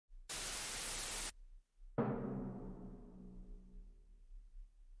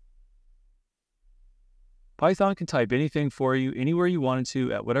Python can type anything for you, anywhere you want it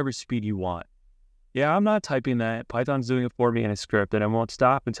to, at whatever speed you want. Yeah, I'm not typing that. Python's doing it for me in a script, and I won't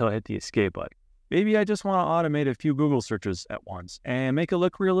stop until I hit the escape button. Maybe I just want to automate a few Google searches at once and make it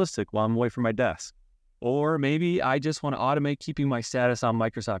look realistic while I'm away from my desk. Or maybe I just want to automate keeping my status on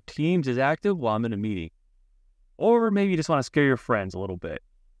Microsoft Teams as active while I'm in a meeting. Or maybe you just want to scare your friends a little bit.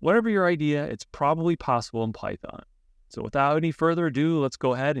 Whatever your idea, it's probably possible in Python. So without any further ado, let's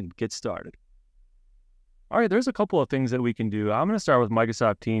go ahead and get started. All right, there's a couple of things that we can do. I'm going to start with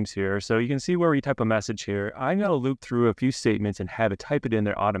Microsoft Teams here. So you can see where we type a message here. I'm going to loop through a few statements and have it type it in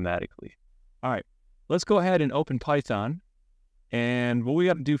there automatically. All right, let's go ahead and open Python. And what we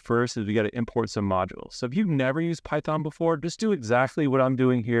got to do first is we got to import some modules. So if you've never used Python before, just do exactly what I'm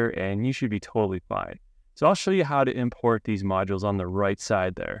doing here and you should be totally fine. So I'll show you how to import these modules on the right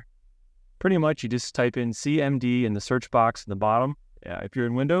side there. Pretty much you just type in CMD in the search box in the bottom. If you're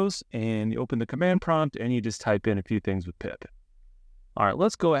in Windows, and you open the command prompt and you just type in a few things with pip. All right,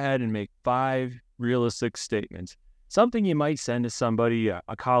 let's go ahead and make 5 realistic statements. Something you might send to somebody, a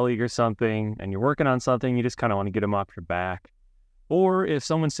colleague or something, and you're working on something, you just kind of want to get them off your back. Or if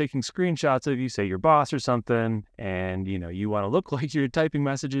someone's taking screenshots of you, say your boss or something, and you want to look like you're typing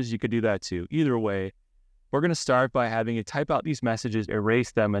messages, you could do that too. Either way, we're going to start by having you type out these messages,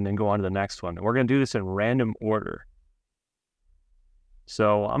 erase them, and then go on to the next one. And we're going to do this in random order.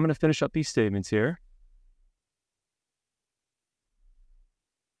 So I'm going to finish up these statements here.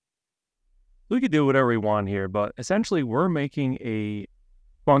 We could do whatever we want here, but essentially we're making a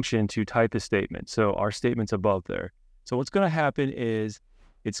function to type a statement. So our statement's above there. So what's going to happen is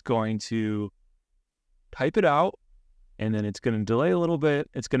it's going to type it out, and then it's going to delay a little bit.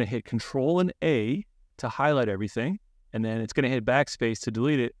 It's going to hit Control and A to highlight everything, and then it's going to hit backspace to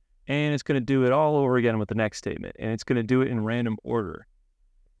delete it, and it's going to do it all over again with the next statement, and it's going to do it in random order.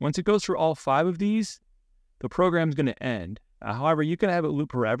 Once it goes through all 5 of these, the program's going to end. However, you can have it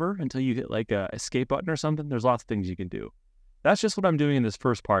loop forever until you hit like a escape button or something. There's lots of things you can do. That's just what I'm doing in this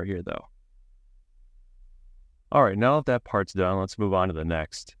first part here, though. All right, now that that part's done, let's move on to the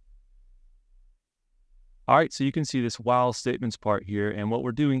next. All right, so you can see this while statements part here, and what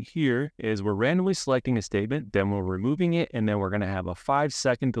we're doing here is we're randomly selecting a statement, then we're removing it, and then we're going to have a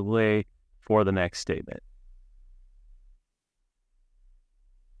 5-second delay for the next statement.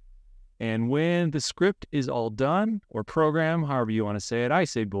 And when the script is all done, or program, however you want to say it, I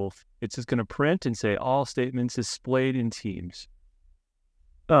say both, it's just going to print and say all statements displayed in Teams.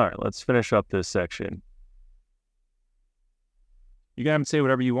 All right, let's finish up this section. You can say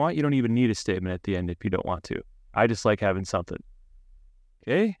whatever you want. You don't even need a statement at the end if you don't want to. I just like having something.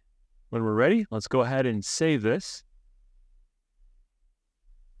 Okay, when we're ready, let's go ahead and save this.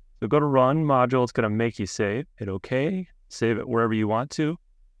 So go to Run Module. It's going to make you save. Hit OK. Save it wherever you want to.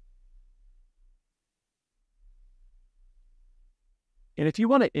 And if you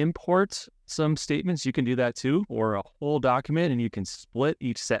want to import some statements, you can do that too, or a whole document, and you can split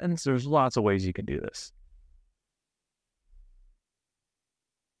each sentence. There's lots of ways you can do this.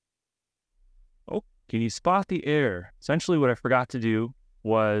 Oh, can you spot the error? Essentially what I forgot to do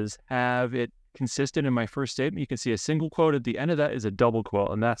was have it consistent in my first statement. You can see a single quote at the end of that is a double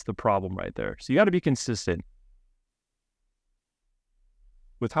quote, and that's the problem right there. So you got to be consistent.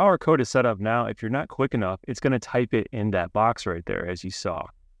 With how our code is set up now, if you're not quick enough, it's going to type it in that box right there, as you saw.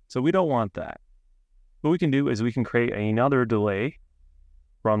 So we don't want that. What we can do is we can create another delay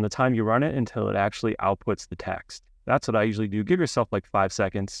from the time you run it until it actually outputs the text. That's what I usually do. Give yourself like 5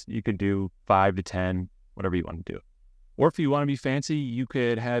 seconds. You could do 5 to 10, whatever you want to do. Or if you want to be fancy, you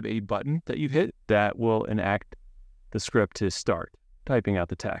could have a button that you hit that will enact the script to start typing out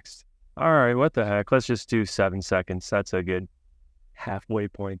the text. All right, what the heck? Let's just do 7 seconds. That's a good halfway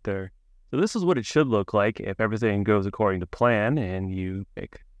point there. So this is what it should look like if everything goes according to plan and you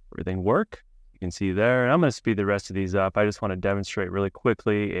make everything work. You can see there, and I'm going to speed the rest of these up. I just want to demonstrate really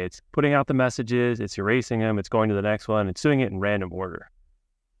quickly. It's putting out the messages, it's erasing them, it's going to the next one, it's doing it in random order.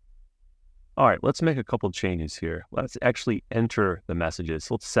 All right, let's make a couple changes here. Let's actually enter the messages.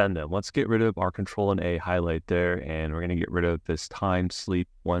 Let's send them. Let's get rid of our Control and A highlight there, and we're going to get rid of this time sleep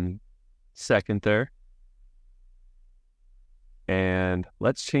 1 second there. And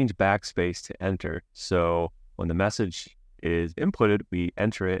let's change backspace to enter. So when the message is inputted, we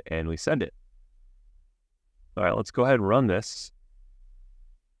enter it and we send it. All right, let's go ahead and run this.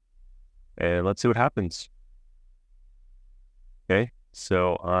 And let's see what happens. Okay,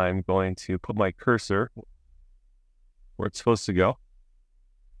 so I'm going to put my cursor where it's supposed to go.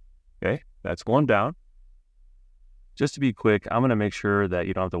 Okay, that's 1 down. Just to be quick, I'm going to make sure that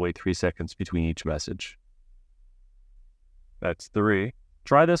you don't have to wait 3 seconds between each message. That's 3.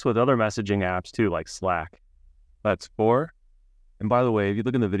 Try this with other messaging apps too, like Slack. That's 4. And by the way, if you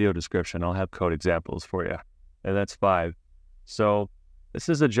look in the video description, I'll have code examples for you. And that's 5. So this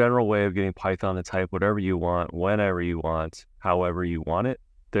is a general way of getting Python to type whatever you want, whenever you want, however you want it.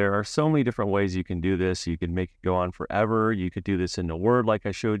 There are so many different ways you can do this. You can make it go on forever. You could do this in a Word like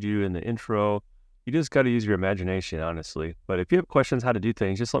I showed you in the intro. You just got to use your imagination, honestly. But if you have questions how to do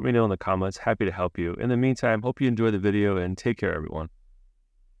things, just let me know in the comments. Happy to help you. In the meantime, hope you enjoy the video and take care, everyone.